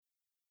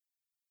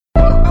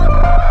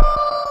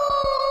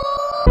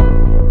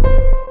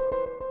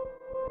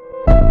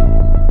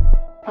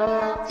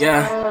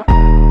Yeah.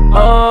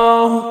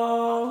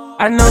 Oh,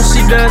 I know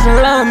she doesn't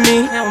love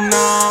me,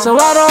 so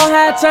I don't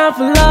have time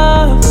for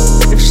love.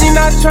 If she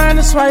not trying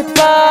to swipe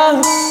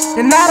up,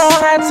 then I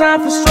don't have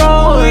time for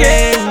strolling.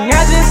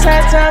 I just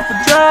had time for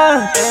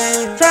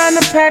drugs, trying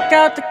to pack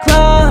out the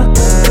club.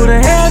 Who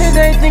the hell did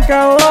they think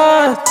I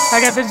was?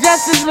 I got the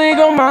Justice League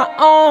on my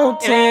own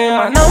team.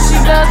 I know she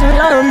doesn't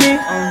love me,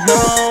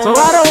 so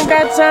I don't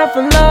got time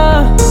for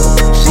love.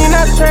 She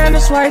not trying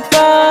to swipe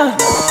up,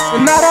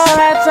 and I don't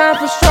have time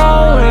for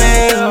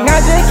strolling. I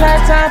just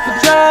had time for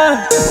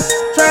drugs,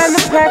 trying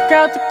to pack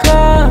out the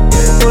club.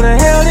 Who the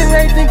hell did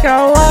they think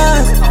I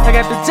was? I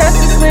got the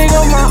Justice League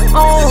on my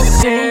own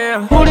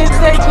team. Who did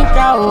they think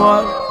I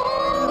was?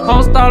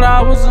 Folks thought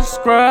I was a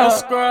scrub.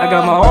 I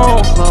got my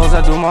own clothes,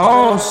 I do my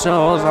own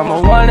shows. I'm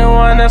a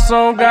one-and-one that's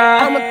on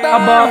God.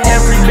 I bought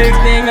every big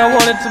thing I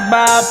wanted to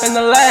buy up in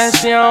the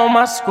last year on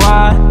my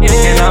squad.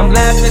 And I'm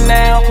laughing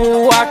at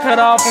who I cut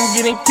off and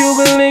getting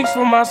Cuban links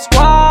from my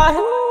squad.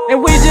 And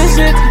we just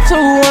hit the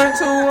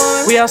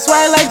 2-1. We all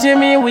swag like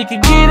Jimmy and we can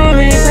get it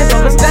in. Type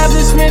of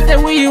establishment that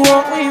we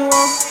want.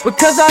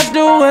 Because I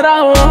do what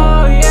I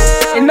want,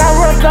 and I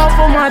rubbed off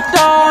on my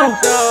dog.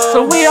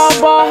 So we all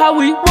ball how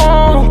we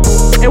want,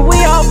 and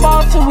we all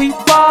ball till we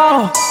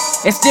fall.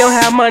 And still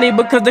have money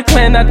because the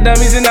clan not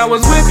dummies. And I was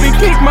whipping,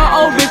 kick my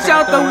old bitch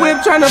out the whip,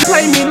 tryna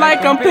play me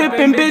like I'm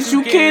Pippin', bitch,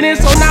 you kidding?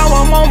 So now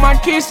I'm on my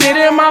kid shit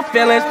in my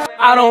feelings.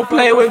 I don't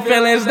play with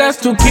feelings, that's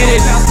too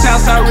kidding.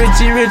 Shouts out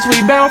Richie Rich,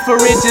 we bound for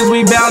riches.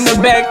 We bound to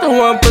back the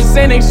 1%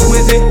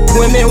 exquisite.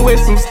 Women with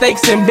some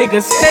steaks and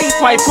bigger steaks,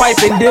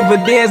 swiping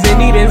dividends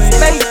and eating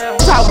steaks.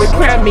 Top with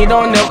crab meat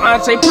on them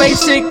entree plate.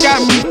 Shit got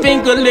me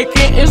finger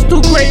licking, it's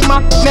too great. My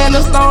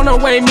manners thrown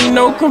away, me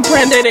no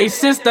comprende. They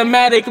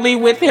systematically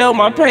withheld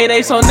my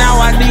payday, so now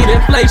I need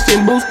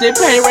inflation, boosted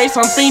pay rates.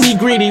 I'm feeny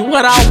greedy,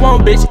 what I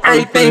want, bitch,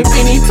 everything.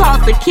 Feeny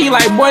talk the key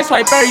like boy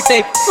swipe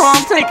everything, so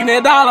I'm taking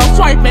it all, I'm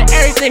swiping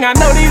everything. I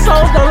know these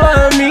hoes don't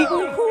love me,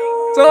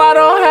 so I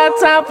don't have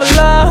time for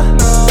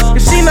love.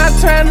 If she not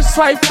trying to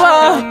swipe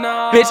up,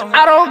 bitch,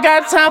 I don't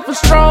got time for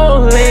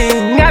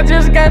strolling. I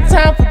just got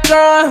time for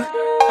drugs.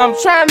 I'm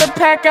trying to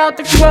pack out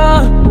the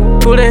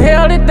club. Who the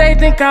hell did they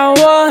think I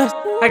was?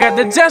 I got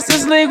the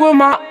Justice League with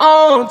my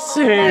own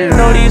team.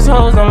 Know these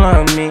hoes don't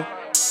love me,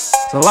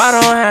 so I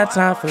don't have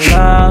time for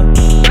love.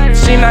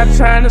 She not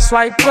trying to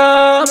swipe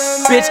up,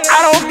 bitch,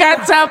 I don't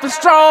got time for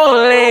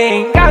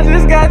strolling. I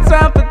just got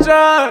time for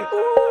drugs,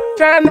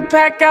 trying to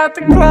pack out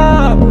the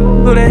club.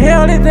 Who the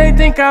hell did they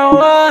think I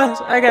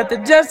was? I got the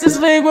Justice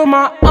League with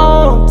my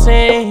own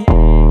team.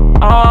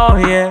 Oh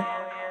yeah.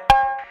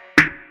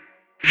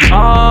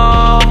 Oh